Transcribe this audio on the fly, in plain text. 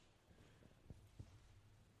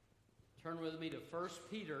Turn with me to 1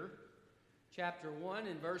 Peter chapter 1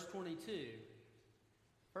 and verse 22.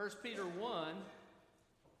 1 Peter 1,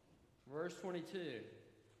 verse 22.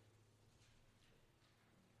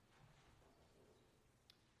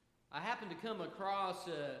 I happened to come across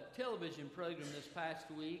a television program this past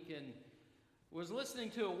week and was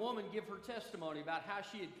listening to a woman give her testimony about how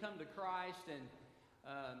she had come to Christ and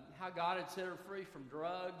how God had set her free from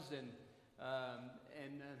drugs and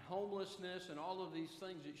homelessness and all of these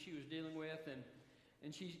things that she was dealing with.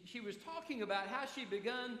 And she was talking about how she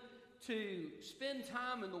begun to spend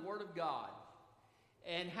time in the Word of God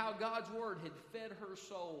and how God's Word had fed her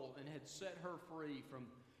soul and had set her free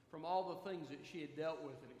from all the things that she had dealt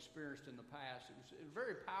with and experienced in the past. It was a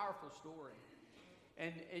very powerful story.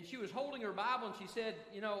 And she was holding her Bible and she said,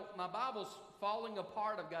 you know, my Bible's falling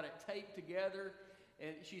apart. I've got it taped together.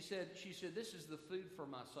 And she said, this is the food for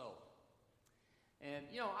my soul. And,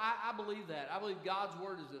 you know, I believe that. I believe God's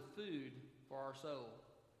Word is the food for our soul.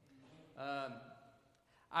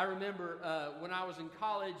 I remember when I was in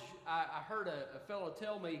college, I heard a fellow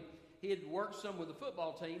tell me he had worked some with the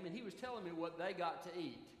football team, and he was telling me what they got to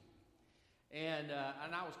eat. And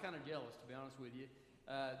I was kind of jealous, to be honest with you.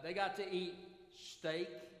 They got to eat steak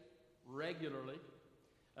regularly.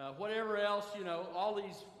 Whatever else, you know, all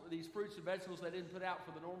these fruits and vegetables they didn't put out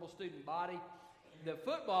for the normal student body, the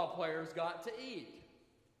football players got to eat.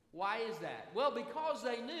 Why is that? Well, because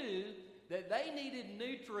they knew that they needed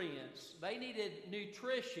nutrients, they needed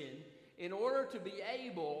nutrition in order to be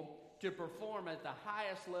able to perform at the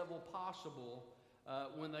highest level possible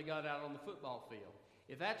when they got out on the football field.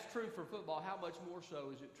 If that's true for football, how much more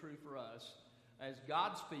so is it true for us as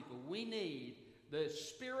God's people? We need the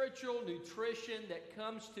spiritual nutrition that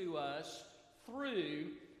comes to us through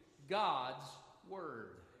God's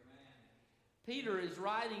Word. Peter is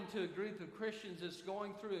writing to a group of Christians that's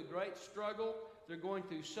going through a great struggle. They're going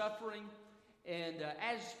through suffering. And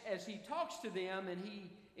as he talks to them and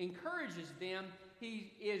he encourages them,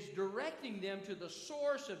 he is directing them to the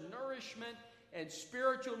source of nourishment and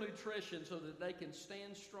spiritual nutrition so that they can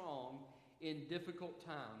stand strong in difficult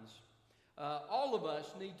times. All of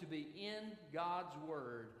us need to be in God's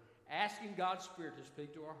Word, asking God's Spirit to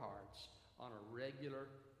speak to our hearts on a regular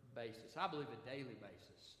basis. I believe a daily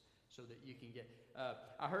basis. So that you can get...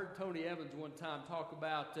 I heard Tony Evans one time talk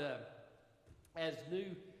about as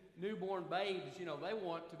newborn babes, you know, they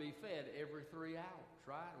want to be fed every 3 hours,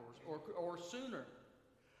 right? Or sooner.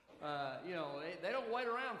 You know, they don't wait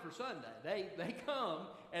around for Sunday. They come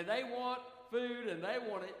and they want food and they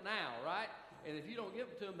want it now, right? And if you don't give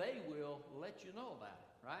it to them, they will let you know about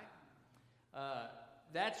it, right?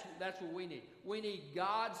 That's what we need. We need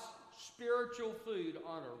God's spiritual food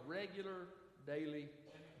on a regular, daily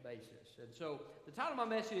basis. And so the title of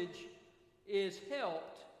my message is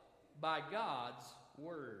Helped by God's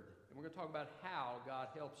Word. And we're going to talk about how God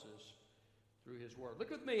helps us through His Word. Look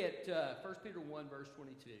with me at 1 Peter 1, verse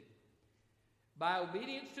 22. By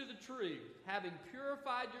obedience to the truth, having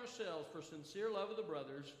purified yourselves for sincere love of the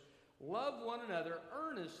brothers, love one another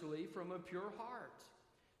earnestly from a pure heart,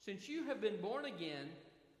 since you have been born again,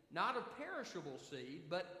 not of perishable seed,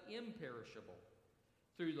 but imperishable,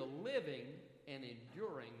 through the living and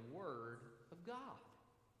enduring Word of God.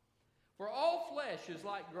 For all flesh is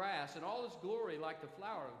like grass, and all its glory like the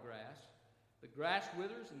flower of grass. The grass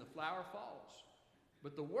withers and the flower falls,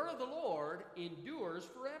 but the word of the Lord endures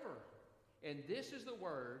forever. And this is the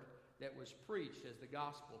word that was preached as the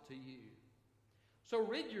gospel to you. So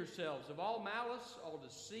rid yourselves of all malice, all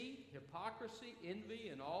deceit, hypocrisy, envy,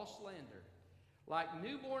 and all slander. Like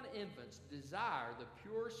newborn infants, desire the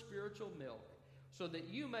pure spiritual milk, so that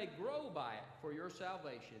you may grow by it for your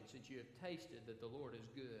salvation, since you have tasted that the Lord is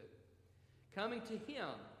good. Coming to Him,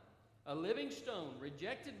 a living stone,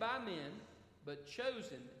 rejected by men, but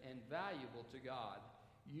chosen and valuable to God.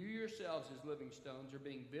 You yourselves as living stones are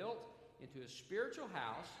being built into a spiritual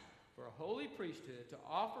house for a holy priesthood to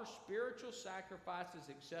offer spiritual sacrifices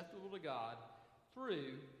acceptable to God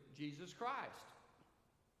through Jesus Christ.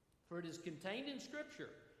 For it is contained in Scripture,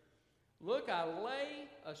 look, I lay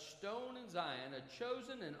a stone in Zion, a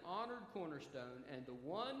chosen and honored cornerstone, and the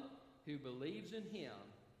one who believes in Him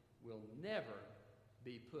will never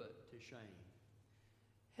be put to shame.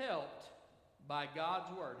 Helped by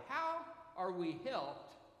God's Word. How are we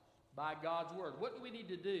helped by God's Word? What do we need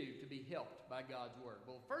to do to be helped by God's Word?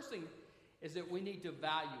 Well, the first thing is that we need to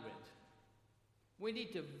value it. We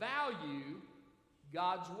need to value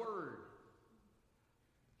God's Word.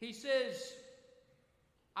 He says,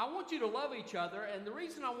 I want you to love each other, and the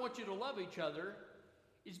reason I want you to love each other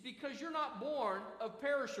is because you're not born of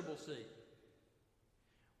perishable seed.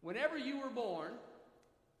 Whenever you were born,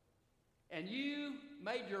 and you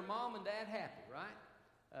made your mom and dad happy,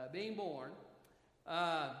 right? Being born,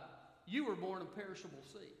 you were born of perishable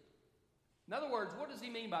seed. In other words, what does he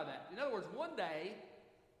mean by that? In other words, one day,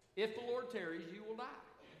 if the Lord tarries, you will die,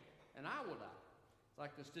 and I will die. It's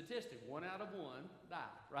like the statistic, 1 out of 1 die,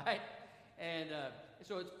 right? And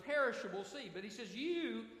so it's perishable seed. But he says,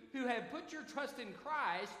 you who have put your trust in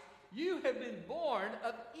Christ, you have been born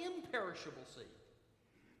of imperishable seed.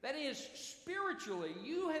 That is, spiritually,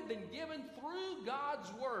 you have been given through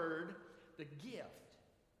God's word the gift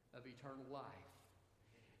of eternal life.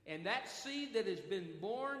 And that seed that has been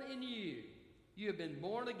born in you, you have been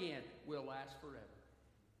born again, will last forever.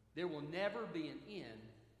 There will never be an end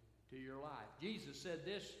to your life. Jesus said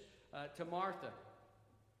this to Martha.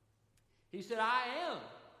 He said, I am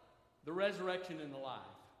the resurrection and the life.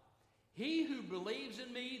 He who believes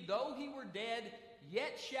in me, though he were dead,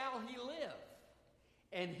 yet shall he live.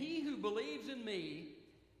 And he who believes in me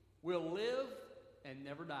will live and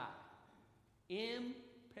never die.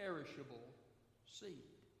 Imperishable seed.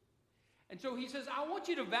 And so he says, I want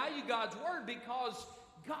you to value God's word because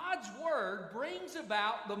God's word brings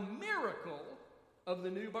about the miracle of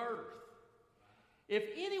the new birth. If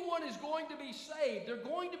anyone is going to be saved, they're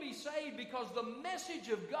going to be saved because the message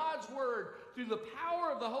of God's word through the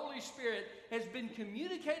power of the Holy Spirit has been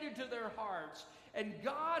communicated to their hearts, and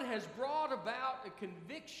God has brought about a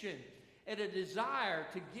conviction and a desire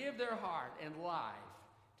to give their heart and life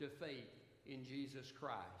to faith in Jesus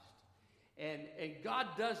Christ. And God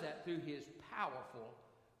does that through his powerful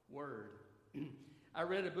word. I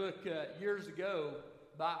read a book years ago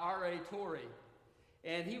by R.A. Torrey,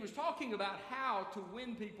 and he was talking about how to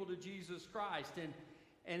win people to Jesus Christ.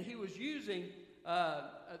 And he was using,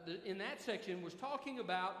 in that section, was talking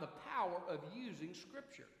about the power of using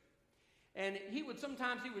Scripture. And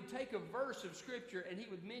sometimes he would take a verse of Scripture and he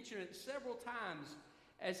would mention it several times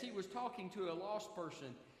as he was talking to a lost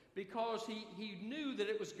person, because he knew that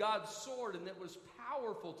it was God's sword and that was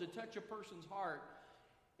powerful to touch a person's heart.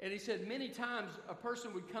 And he said many times a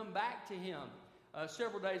person would come back to him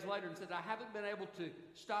several days later and said, I haven't been able to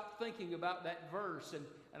stop thinking about that verse,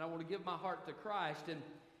 and I want to give my heart to Christ.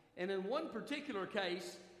 And in one particular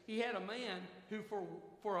case, he had a man who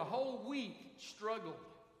for a whole week struggled.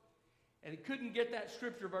 And he couldn't get that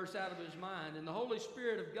scripture verse out of his mind. And the Holy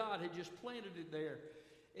Spirit of God had just planted it there.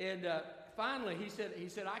 And finally, he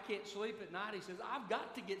said, I can't sleep at night. He says, I've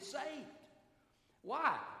got to get saved.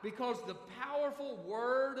 Why? Because the powerful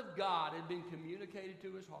Word of God had been communicated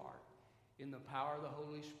to his heart in the power of the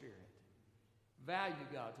Holy Spirit. Value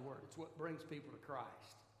God's Word. It's what brings people to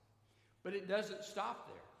Christ. But it doesn't stop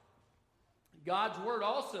there. God's Word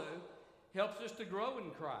also helps us to grow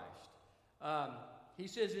in Christ. He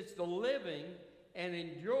says it's the living and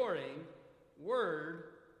enduring Word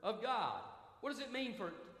of God. What does it mean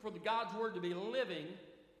for the God's Word to be living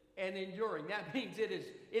and enduring? That means it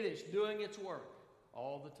is doing its work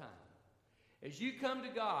all the time. As you come to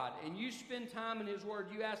God and you spend time in His Word,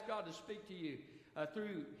 you ask God to speak to you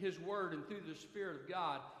through His Word and through the Spirit of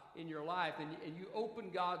God in your life, and you open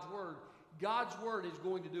God's Word is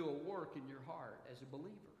going to do a work in your heart as a believer.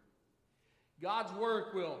 God's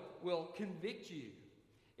work will convict you.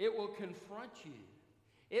 It will confront you.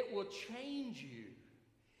 It will change you.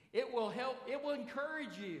 It will help. It will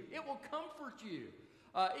encourage you. It will comfort you.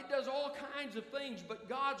 It does all kinds of things, but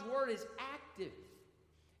God's Word is active.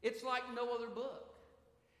 It's like no other book.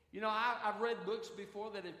 You know, I've read books before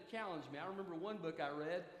that have challenged me. I remember one book I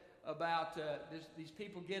read about these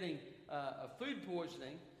people getting food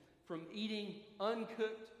poisoning from eating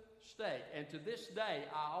uncooked steak. And to this day,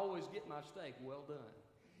 I always get my steak well done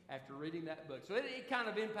after reading that book. So it kind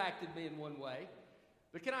of impacted me in one way.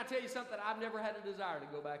 But can I tell you something? I've never had a desire to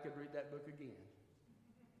go back and read that book again.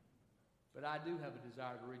 But I do have a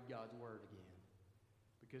desire to read God's Word again.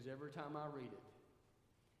 Because every time I read it,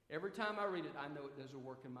 I know it does a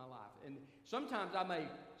work in my life. And sometimes I may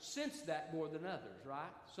sense that more than others,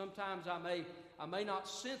 right? Sometimes I may not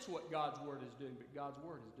sense what God's Word is doing, but God's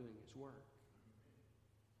Word is doing its work.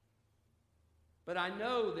 But I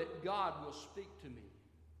know that God will speak to me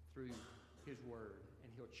through His Word,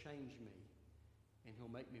 and He'll change me, and He'll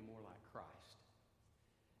make me more like Christ.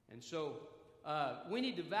 And so we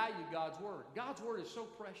need to value God's Word. God's Word is so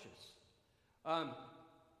precious.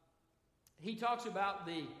 He talks about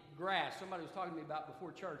the grass. Somebody was talking to me about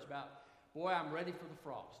before church about, boy, I'm ready for the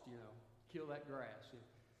frost, kill that grass,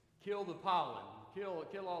 kill the pollen,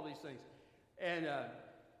 kill all these things. And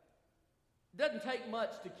it doesn't take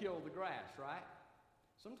much to kill the grass, right?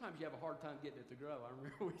 Sometimes you have a hard time getting it to grow. I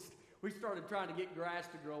remember we started trying to get grass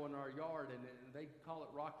to grow in our yard, and they call it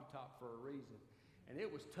Rocky Top for a reason. And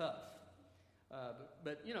it was tough.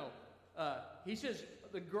 But He says,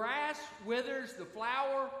 the grass withers, the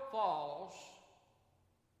flower falls,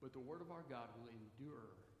 but the word of our God will endure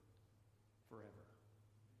forever.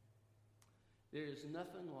 There is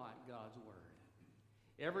nothing like God's word.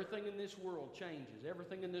 Everything in this world changes.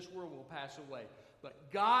 Everything in this world will pass away.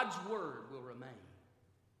 But God's word will remain.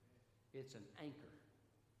 It's an anchor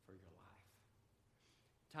for your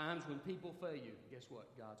life. Times when people fail you, guess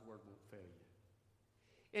what? God's word won't fail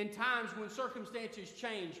you. In times when circumstances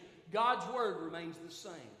change, God's word remains the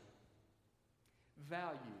same.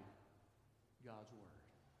 Value God's word.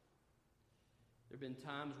 There have been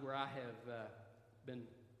times where I have been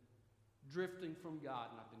drifting from God,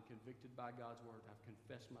 and I've been convicted by God's word. I've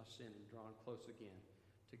confessed my sin and drawn close again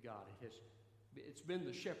to God. It's been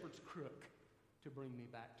the shepherd's crook to bring me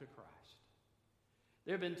back to Christ.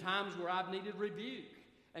 There have been times where I've needed rebuke,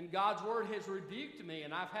 and God's word has rebuked me,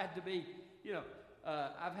 and I've had to be, you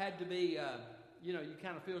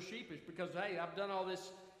kind of feel sheepish because, hey, I've done all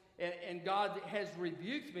this, and God has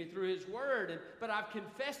rebuked me through His word, but I've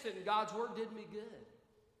confessed it, and God's word did me good.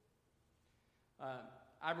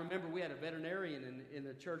 I remember we had a veterinarian in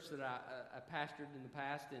the church that I pastored in the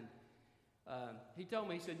past, and he told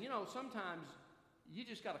me, he said, sometimes you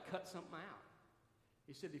just got to cut something out.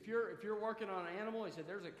 He said, if you're working on an animal, he said,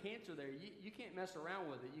 there's a cancer there. You can't mess around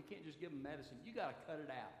with it. You can't just give them medicine. You got to cut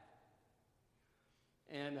it out.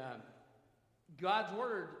 And God's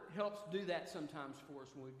word helps do that sometimes for us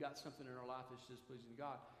when we've got something in our life that's displeasing to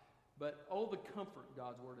God. But the comfort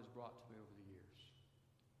God's word has brought to me over the years.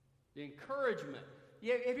 The encouragement.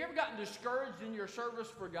 Have you ever gotten discouraged in your service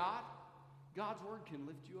for God? God's word can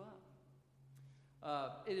lift you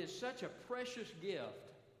up. It is such a precious gift.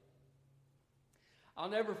 I'll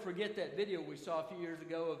never forget that video we saw a few years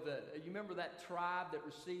ago of you remember that tribe that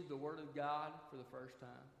received the word of God for the first time?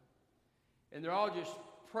 And they're all just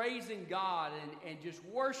praising God and just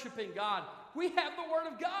worshiping God. We have the word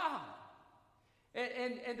of God.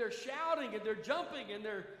 And they're shouting and they're jumping and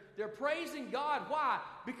they're praising God. Why?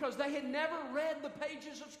 Because they had never read the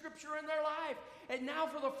pages of Scripture in their life. And now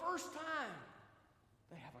for the first time,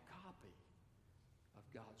 they have a copy of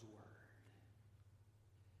God's word.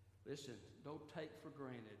 Listen, don't take for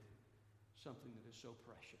granted something that is so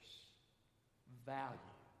precious. Value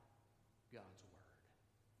God's word.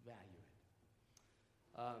 Value it.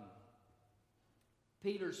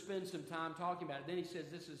 Peter spends some time talking about it. Then he says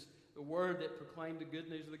this is the word that proclaimed the good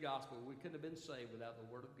news of the gospel. We couldn't have been saved without the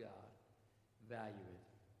word of God. Value it.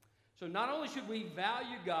 So not only should we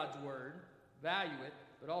value God's word, value it,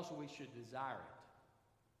 but also we should desire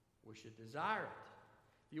it. We should desire it.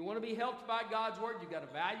 If you want to be helped by God's word, you've got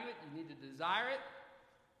to value it. You need to desire it.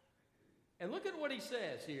 And look at what he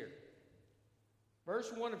says here.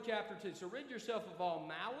 Verse 1 of chapter 2. So rid yourself of all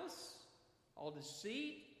malice, all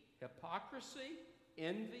deceit, hypocrisy,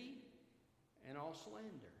 envy, and all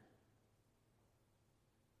slander.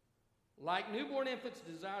 Like newborn infants,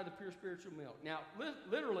 desire the pure spiritual milk. Now,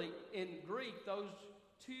 literally, in Greek, those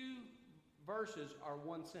two verses are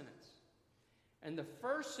one sentence. And the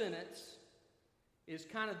first sentence is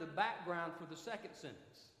kind of the background for the second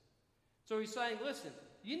sentence. So he's saying, listen,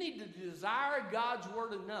 you need to desire God's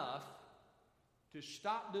word enough to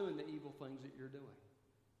stop doing the evil things that you're doing.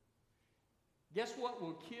 Guess what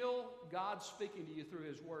will kill God speaking to you through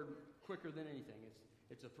His word quicker than anything?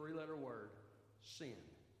 It's a three-letter word: sin.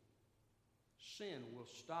 Sin will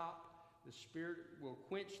stop the Spirit, will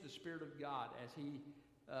quench the Spirit of God as He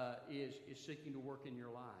is seeking to work in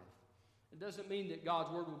your life. It doesn't mean that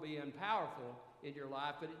God's word will be unpowerful in your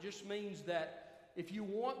life, but it just means that if you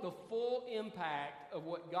want the full impact of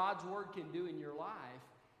what God's word can do in your life,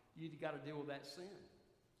 you've got to deal with that sin.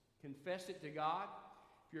 Confess it to God.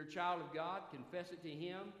 If you're a child of God, confess it to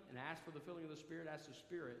Him and ask for the filling of the Spirit. Ask the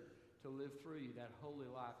Spirit to live through you that holy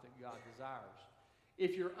life that God desires.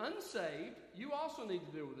 If you're unsaved, you also need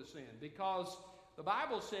to deal with the sin, because the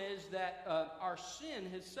Bible says that our sin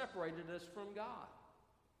has separated us from God.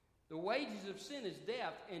 The wages of sin is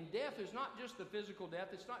death, and death is not just the physical death.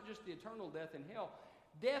 It's not just the eternal death in hell.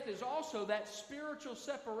 Death is also that spiritual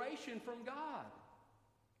separation from God,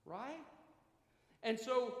 right? And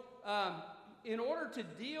so, in order to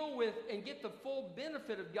deal with and get the full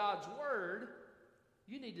benefit of God's word,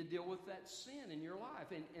 you need to deal with that sin in your life.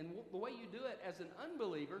 And the way you do it as an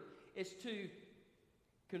unbeliever is to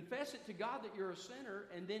confess it to God that you're a sinner,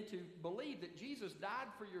 and then to believe that Jesus died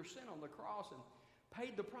for your sin on the cross and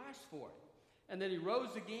paid the price for it, and that He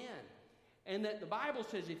rose again. And that the Bible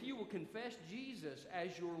says if you will confess Jesus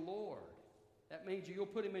as your Lord, that means you'll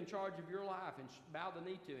put Him in charge of your life and bow the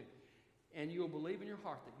knee to Him, and you'll believe in your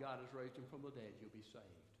heart that God has raised Him from the dead, you'll be saved.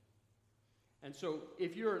 And so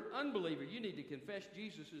if you're an unbeliever, you need to confess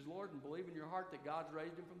Jesus as Lord and believe in your heart that God's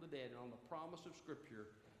raised him from the dead. And on the promise of Scripture,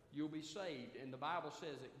 you'll be saved. And the Bible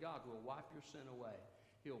says that God will wipe your sin away.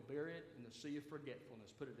 He'll bury it in the sea of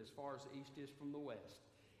forgetfulness, put it as far as the east is from the west.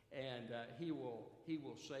 And he will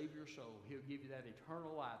save your soul. He'll give you that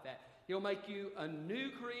eternal life. He'll make you a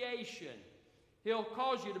new creation. He'll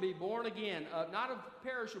cause you to be born again, not of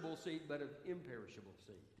perishable seed, but of imperishable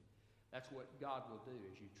seed. That's what God will do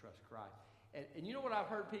as you trust Christ. And you know what I've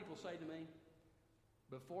heard people say to me?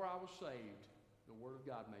 Before I was saved, the Word of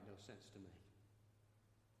God made no sense to me.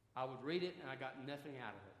 I would read it and I got nothing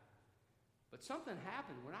out of it. But something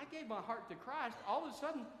happened. When I gave my heart to Christ, all of a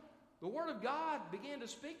sudden, the Word of God began to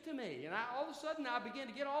speak to me. And all of a sudden, I began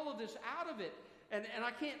to get all of this out of it. And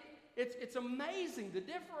I can't, it's amazing, the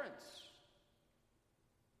difference.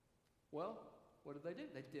 Well, what did they do?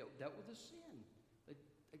 They dealt with the sin. They'd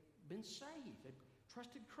been saved. They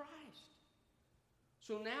trusted Christ.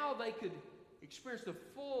 So now they could experience the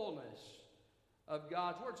fullness of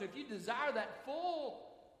God's Word. So if you desire that full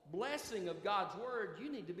blessing of God's Word,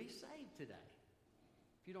 you need to be saved today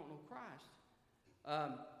if you don't know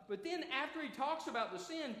Christ. But then after he talks about the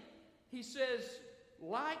sin, he says,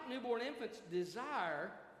 like newborn infants,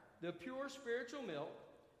 desire the pure spiritual milk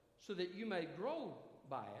so that you may grow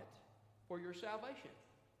by it for your salvation.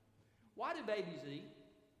 Why do babies eat?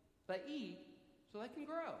 They eat so they can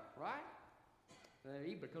grow, right?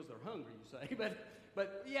 They eat because they're hungry, you say.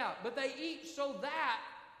 But they eat so that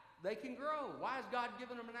they can grow. Why has God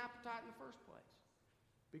given them an appetite in the first place?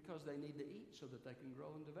 Because they need to eat so that they can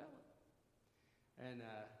grow and develop. And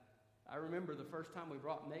I remember the first time we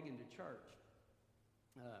brought Megan to church.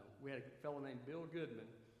 We had a fellow named Bill Goodman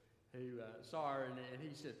who saw her, and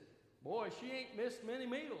he said, "Boy, she ain't missed many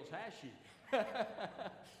meals, has she?"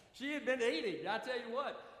 She had been eating, I tell you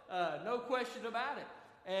what, no question about it.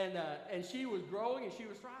 And she was growing and she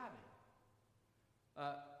was thriving.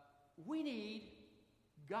 We need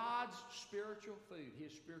God's spiritual food,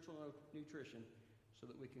 his spiritual nutrition, so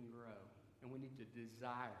that we can grow. And we need to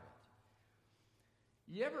desire it.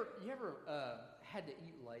 You ever had to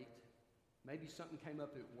eat late? Maybe something came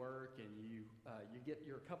up at work and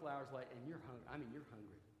you're a couple hours late and you're hungry. I mean, you're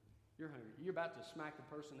hungry. You're hungry. You're about to smack the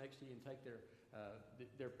person next to you and take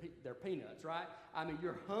their peanuts, right? I mean,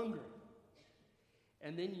 you're hungry.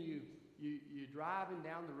 And then you're driving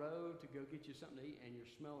down the road to go get you something to eat, and you're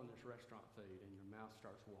smelling this restaurant food, and your mouth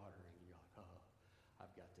starts watering, and you're like, "Oh,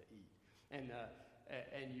 I've got to eat." And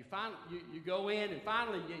you go in, and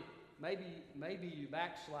finally maybe you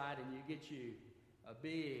backslide, and you get you a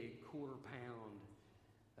big quarter-pound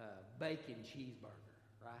bacon cheeseburger,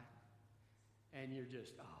 right? And you're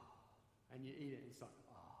just and you eat it, and it's like,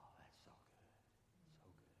 "Oh, that's so good, so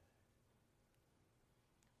good."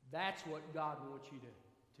 That's what God wants you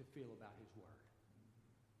to feel about his Word.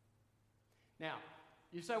 Now,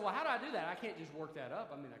 you say, "Well, how do I do that? I can't just work that up.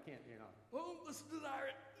 I mean, I can't, let's desire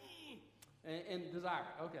it." And desire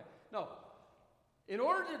it. Okay. No. In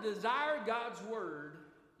order to desire God's Word,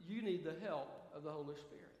 you need the help of the Holy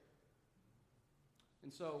Spirit.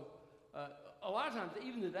 And so, a lot of times,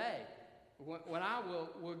 even today, when I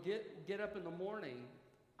will get up in the morning,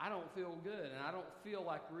 I don't feel good, and I don't feel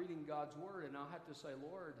like reading God's Word, and I'll have to say,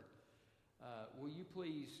 "Lord, will you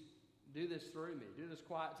please do this through me? Do this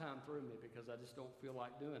quiet time through me, because I just don't feel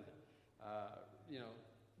like doing it.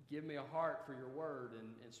 Give me a heart for your Word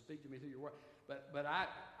and speak to me through your Word." But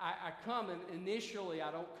I come, and initially I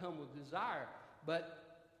don't come with desire. But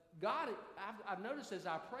God, I've noticed as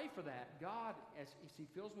I pray for that, God, as he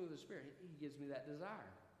fills me with the Spirit, he gives me that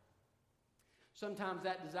desire. Sometimes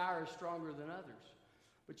that desire is stronger than others.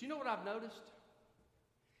 But you know what I've noticed?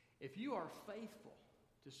 If you are faithful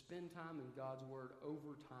to spend time in God's Word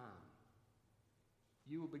over time,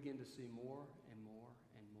 you will begin to see more and more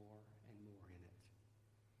and more and more in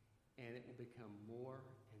it. And it will become more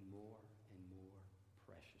and more and more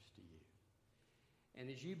precious to you. And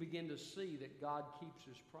as you begin to see that God keeps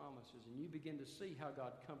his promises, and you begin to see how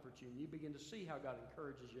God comforts you, and you begin to see how God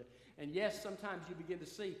encourages you, and yes, sometimes you begin to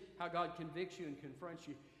see how God convicts you and confronts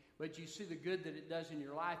you, but you see the good that it does in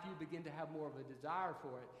your life, you begin to have more of a desire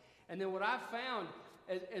for it. And then what I've found,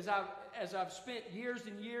 as I've spent years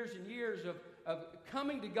and years and years of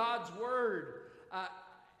coming to God's Word,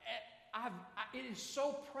 it is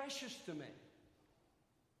so precious to me.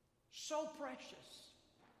 So precious.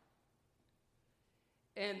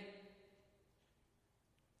 And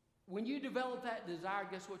when you develop that desire,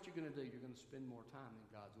 guess what you're going to do? You're going to spend more time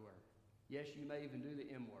in God's Word. Yes, you may even do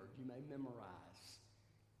the M word. You may memorize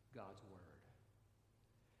God's Word.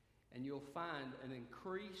 And you'll find an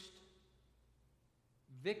increased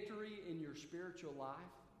victory in your spiritual life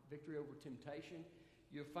victory over temptation.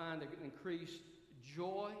 You'll find an increased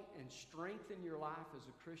joy and strength in your life as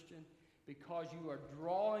a Christian because you are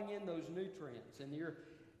drawing in those nutrients. And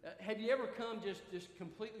have you ever come just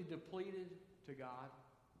completely depleted to God?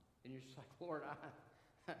 And you're just like, Lord,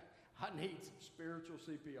 I need some spiritual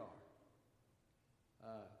CPR.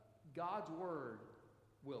 God's Word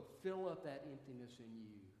will fill up that emptiness in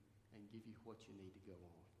you and give you what you need to go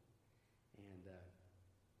on. And,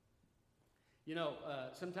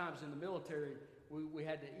 sometimes in the military, we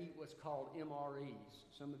had to eat what's called MREs.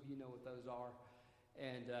 Some of you know what those are.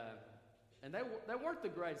 And they weren't the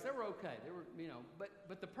greatest. They were okay. They were,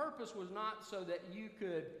 but the purpose was not so that you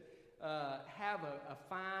could have a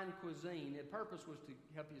fine cuisine. The purpose was to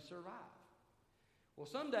help you survive. Well,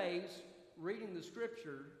 some days, reading the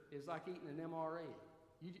Scripture is like eating an MRE.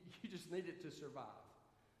 You just need it to survive.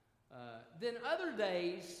 Then other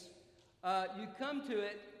days, you come to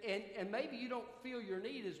it, and maybe you don't feel your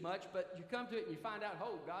need as much, but you come to it and you find out,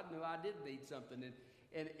 oh, God knew I did need something.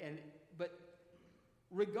 But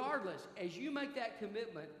regardless, as you make that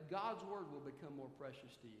commitment, God's Word will become more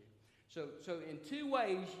precious to you. So in two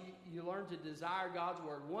ways, you learn to desire God's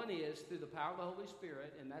Word. One is through the power of the Holy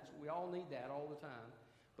Spirit, and we all need that all the time.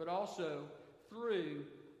 But also through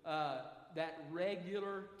that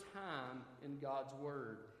regular time in God's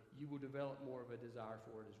Word, you will develop more of a desire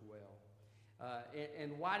for it as well.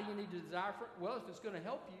 And why do you need to desire for it? Well, if it's going to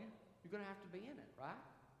help you, you're going to have to be in it, right?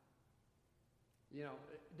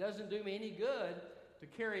 It doesn't do me any good to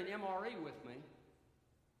carry an MRE with me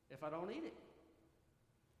if I don't eat it.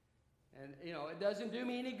 And, it doesn't do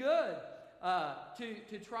me any good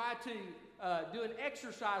to try to do an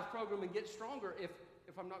exercise program and get stronger if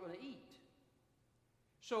I'm not going to eat.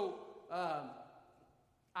 So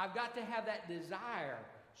I've got to have that desire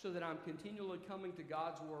so that I'm continually coming to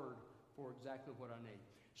God's Word for exactly what I need.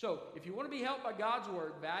 So if you want to be helped by God's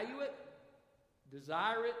Word, value it,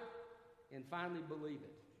 desire it, and finally believe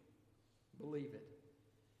it. Believe it.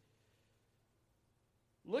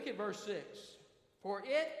 Look at verse 6. For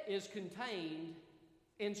it is contained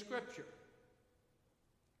in Scripture.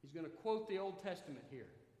 He's going to quote the Old Testament here.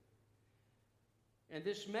 And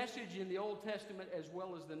this message in the Old Testament as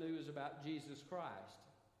well as the New is about Jesus Christ.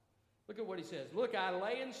 Look at what he says. Look, I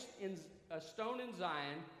lay in a stone in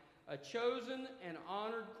Zion, a chosen and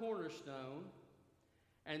honored cornerstone,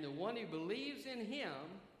 and the one who believes in him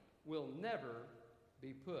will never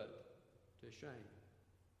be put to shame.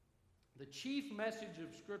 The chief message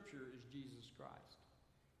of Scripture is Jesus Christ.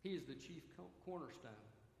 He is the chief cornerstone.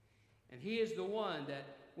 And he is the one that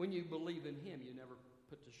when you believe in him, you never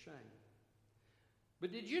put to shame.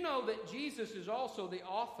 But did you know that Jesus is also the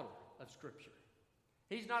author of Scripture?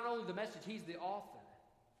 He's not only the message, he's the author.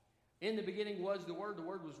 In the beginning was the Word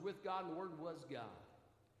was with God, and the Word was God.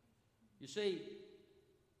 You see,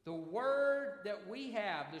 the Word that we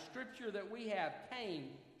have, the Scripture that we have, came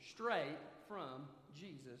straight from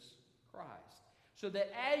Jesus Christ. So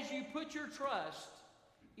that as you put your trust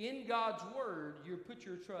in God's Word, you put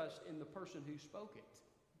your trust in the person who spoke it,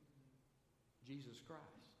 Jesus Christ.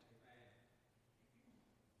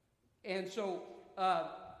 And so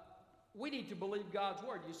we need to believe God's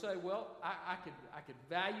Word. You say, well, I could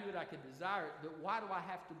value it, I could desire it, but why do I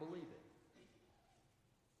have to believe it?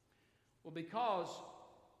 Well, because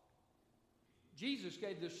Jesus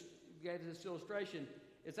gave this illustration.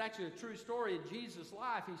 It's actually a true story of Jesus'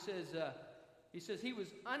 life. He says he was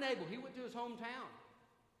unable. He went to his hometown.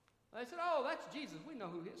 They said, "Oh, that's Jesus. We know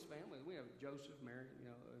who his family is. We have Joseph, Mary.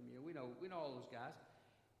 We know all those guys."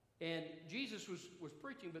 And Jesus was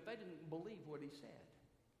preaching, but they didn't believe what he said.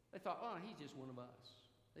 They thought, "Oh, he's just one of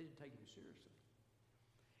us." They didn't take him seriously.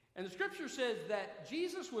 And the Scripture says that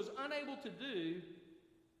Jesus was unable to do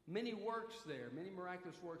many works there, many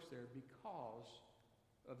miraculous works there, because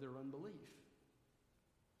of their unbelief.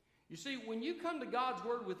 You see, when you come to God's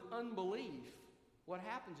Word with unbelief, what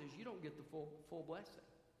happens is you don't get the full blessing.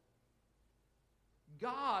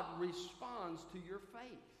 God responds to your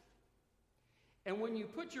faith. And when you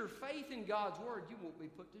put your faith in God's Word, you won't be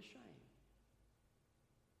put to shame.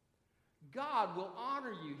 God will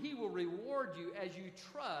honor you. He will reward you as you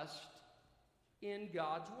trust in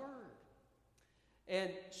God's Word.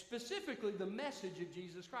 And specifically, the message of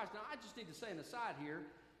Jesus Christ. Now, I just need to say an aside here.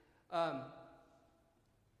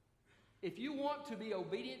 If you want to be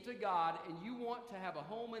obedient to God and you want to have a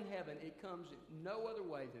home in heaven, it comes in no other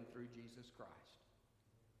way than through Jesus Christ.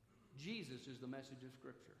 Jesus is the message of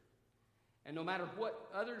Scripture. And no matter what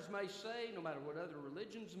others may say, no matter what other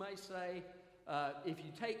religions may say, if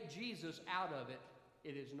you take Jesus out of it,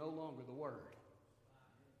 it is no longer the Word.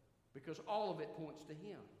 Because all of it points to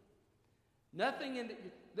Him. Nothing in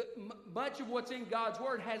much of what's in God's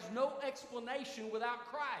Word has no explanation without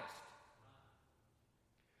Christ.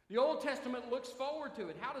 The Old Testament looks forward to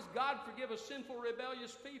it. How does God forgive a sinful,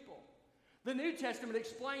 rebellious people? The New Testament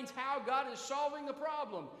explains how God is solving the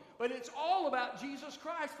problem. But it's all about Jesus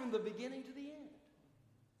Christ from the beginning to the end.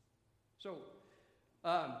 So,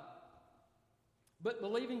 but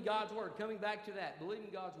believing God's Word, coming back to that, believing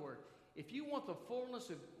God's Word. If you want the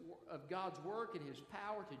fullness of God's work and His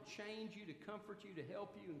power to change you, to comfort you, to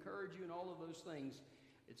help you, encourage you, and all of those things,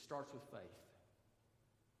 it starts with faith.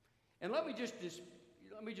 And let me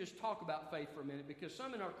just talk about faith for a minute, because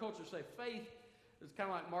some in our culture say faith is kind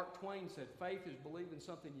of like Mark Twain said, faith is believing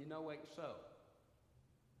something you know ain't so.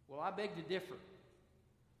 Well, I beg to differ.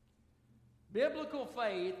 Biblical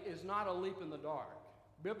faith is not a leap in the dark.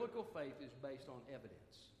 Biblical faith is based on evidence.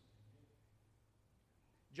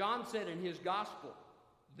 John said in his gospel,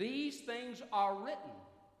 these things are written.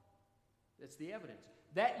 That's the evidence.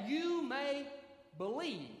 That you may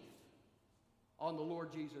believe on the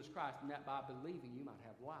Lord Jesus Christ, and that by believing you might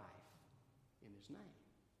have life in His name.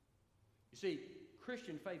 You see,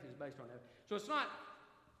 Christian faith is based on evidence. So it's not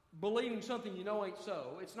believing something you know ain't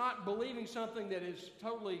so. It's not believing something that is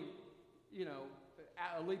totally,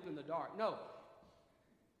 a leap in the dark. No.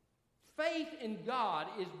 Faith in God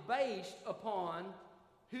is based upon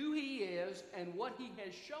who He is and what He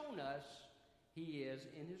has shown us He is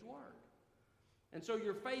in His Word. And so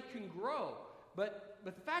your faith can grow. But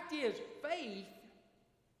the fact is, faith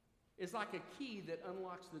is like a key that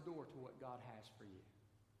unlocks the door to what God has for you.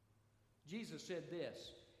 Jesus said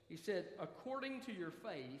this. He said, according to your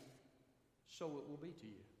faith, so it will be to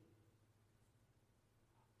you.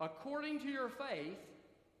 According to your faith,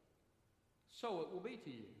 so it will be to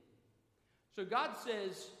you. So God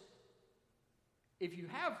says, if you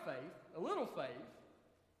have faith, a little faith,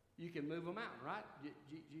 you can move a mountain, right?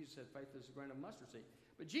 Jesus said faith is a grain of mustard seed.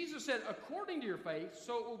 But Jesus said, according to your faith,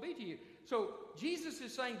 so it will be to you. So Jesus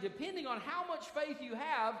is saying, depending on how much faith you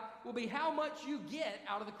have, will be how much you get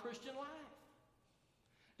out of the Christian life.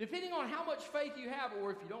 Depending on how much faith you have,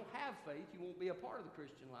 or if you don't have faith, you won't be a part of the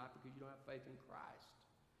Christian life because you don't have faith in Christ.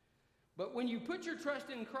 But when you put your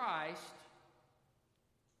trust in Christ,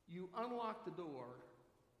 you unlock the door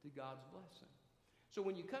to God's blessing. So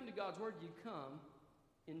when you come to God's Word, you come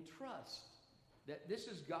in trust that this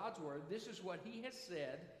is God's Word, this is what He has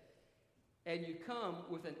said, and you come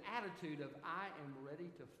with an attitude of, I am ready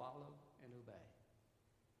to follow and obey.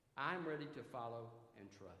 I'm ready to follow and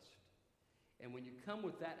trust. And when you come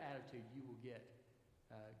with that attitude, you will get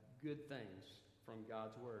good things from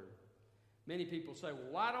God's Word. Many people say,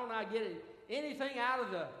 well, why don't I get anything out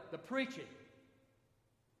of the preaching?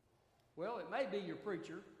 Well, it may be your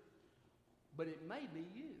preacher, but it may be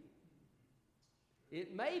you.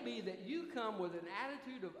 It may be that you come with an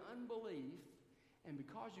attitude of unbelief, and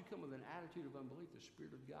because you come with an attitude of unbelief, the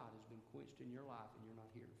Spirit of God has been quenched in your life and you're not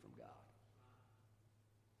hearing from God.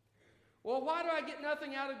 Well, why do I get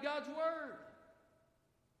nothing out of God's Word?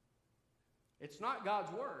 It's not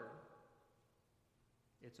God's Word.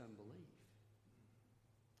 It's unbelief.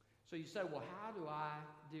 So you say, well, how do I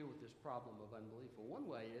deal with this problem of unbelief? Well, one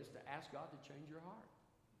way is to ask God to change your heart.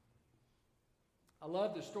 I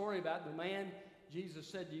love the story about the man. Jesus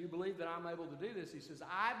said, do you believe that I'm able to do this? He says,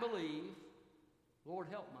 I believe. Lord,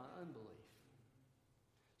 help my unbelief.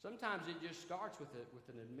 Sometimes it just starts with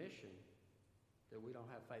an admission that we don't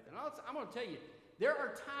have faith. And I'm going to tell you, there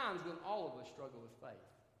are times when all of us struggle with faith.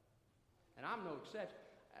 And I'm no exception.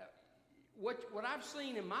 What I've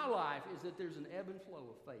seen in my life is that there's an ebb and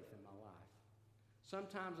flow of faith in my life.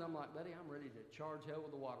 Sometimes I'm like, buddy, I'm ready to charge hell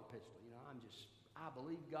with a water pistol. I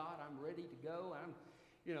believe God. I'm ready to go.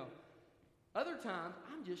 Other times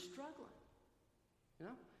I'm just struggling.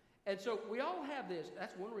 And so we all have this.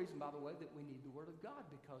 That's one reason, by the way, that we need the Word of God,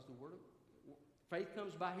 because faith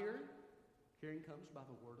comes by hearing. Hearing comes by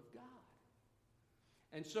the Word of God.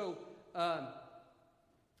 And so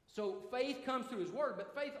faith comes through His Word,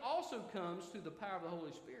 but faith also comes through the power of the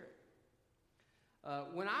Holy Spirit.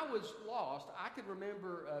 When I was lost, I could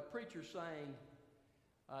remember a preacher saying,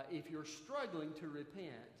 if you're struggling to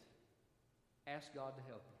repent, ask God to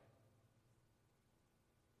help you.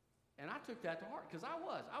 And I took that to heart, because I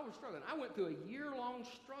was struggling. I went through a year-long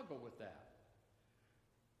struggle with that.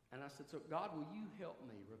 And I said, so God, will you help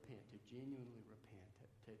me repent, to genuinely repent,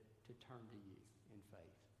 to turn to you in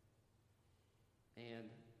faith? And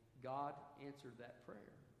God answered that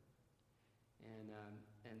prayer. And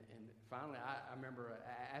finally, I remember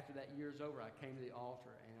after that year's over, I came to the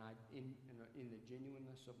altar, and in the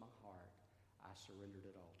genuineness of my heart, I surrendered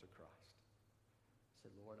it all to Christ. I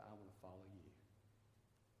said, Lord, I want to follow you.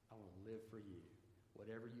 I want to live for you.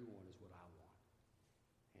 Whatever you want is what I want.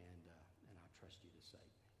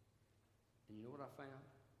 And you know what I found?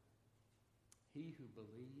 He who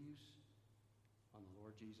believes on the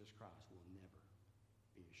Lord Jesus Christ will never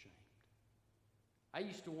be ashamed. I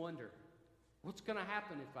used to wonder, what's going to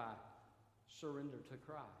happen if I surrender to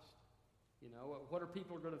Christ? You know, what are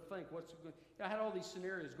people going to think? I had all these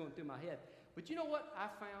scenarios going through my head. But you know what I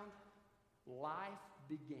found? Life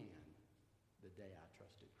began the day I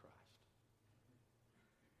trusted Christ.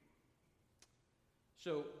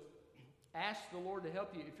 So ask the Lord to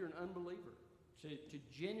help you if you're an unbeliever, to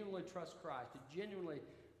genuinely trust Christ, to genuinely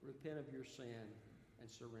repent of your sin and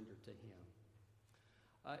surrender to Him.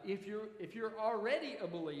 If you're already a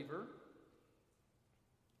believer,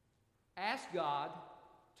 ask God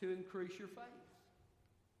to increase your faith.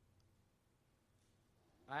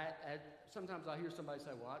 Sometimes I hear somebody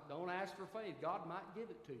say, well, don't ask for faith. God might give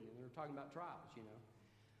it to you. And they're talking about trials, you know.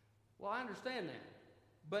 Well, I understand that.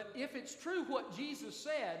 But if it's true what Jesus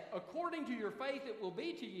said, according to your faith it will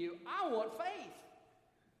be to you, I want faith.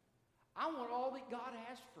 I want all that God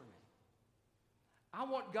has for me. I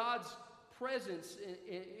want God's presence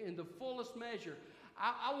in the fullest measure.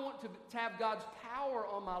 I want to have God's power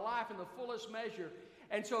on my life in the fullest measure.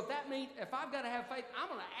 And so if that means, if I've got to have faith, I'm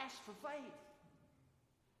going to ask for faith.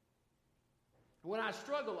 When I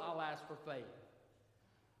struggle, I'll ask for faith.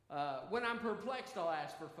 When I'm perplexed, I'll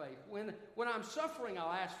ask for faith. When I'm suffering,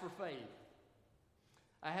 I'll ask for faith.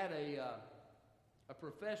 I had a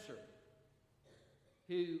professor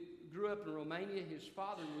who grew up in Romania. His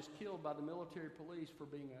father was killed by the military police for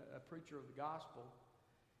being a preacher of the gospel.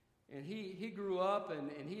 And he grew up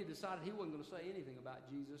and he had decided he wasn't going to say anything about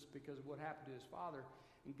Jesus because of what happened to his father.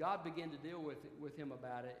 And God began to deal with him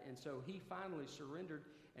about it. And so he finally surrendered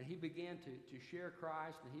and he began to share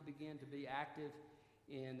Christ, and he began to be active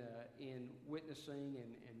in witnessing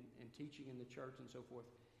and teaching in the church and so forth.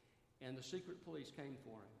 And the secret police came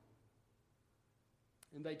for him.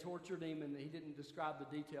 And they tortured him, and he didn't describe the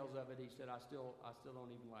details of it. He said, I still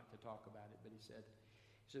don't even like to talk about it. But he said,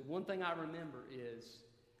 one thing I remember is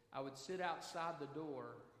I would sit outside the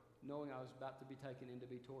door knowing I was about to be taken in to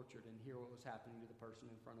be tortured and hear what was happening to the person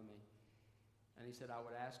in front of me. And he said, I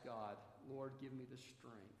would ask God, Lord, give me the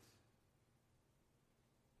strength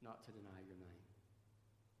not to deny your name.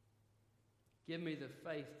 Give me the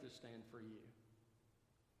faith to stand for you.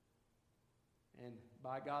 And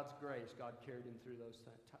by God's grace, God carried him through those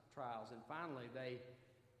trials. And finally, they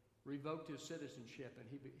revoked his citizenship, and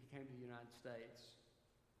he came to the United States.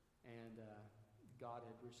 And God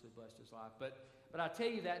had richly blessed his life. But I tell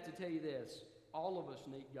you that to tell you this. All of us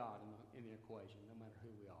need God in the equation, no matter who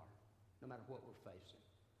we are, no matter what we're facing.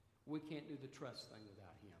 We can't do the trust thing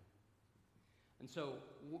without him. And so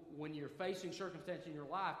when you're facing circumstances in your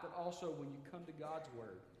life, but also when you come to God's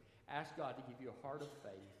word, ask God to give you a heart of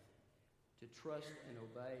faith to trust and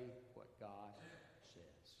obey what God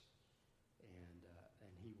says. And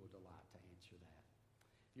he will delight to answer that.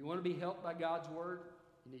 If you want to be helped by God's word,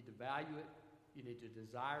 you need to value it, you need to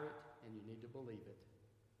desire it, and you need to believe it.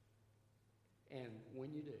 And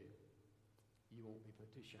when you do, you won't be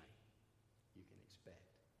put to shame. You can expect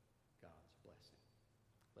God's blessing.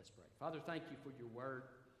 Let's pray. Father, thank you for your word.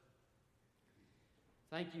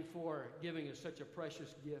 Thank you for giving us such a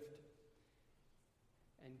precious gift.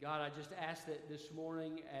 And God, I just ask that this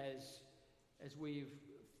morning as we've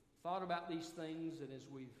thought about these things and as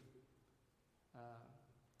we've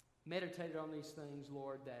meditated on these things,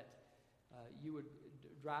 Lord, that you would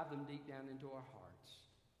drive them deep down into our hearts.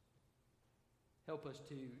 Help us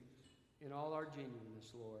to, in all our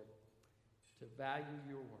genuineness, Lord, to value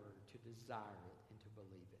your word, to desire it, and to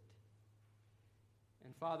believe it.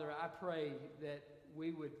 And Father, I pray that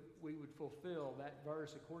we would fulfill that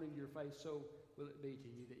verse according to your faith, so will it be to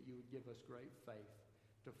you that you would give us great faith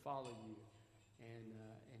to follow you and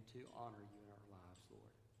to honor you in our lives,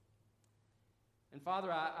 Lord. And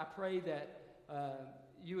Father, I pray that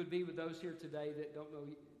you would be with those here today that don't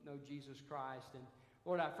know Jesus Christ. And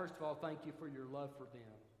Lord, I first of all thank you for your love for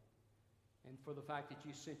them and for the fact that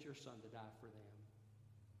you sent your Son to die for them.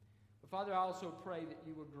 But Father, I also pray that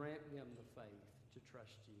you would grant them the faith to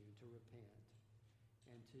trust you, to repent,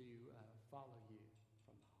 and to follow you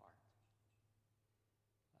from the heart.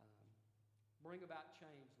 Bring about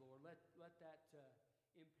change, Lord. Let that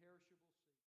imperishable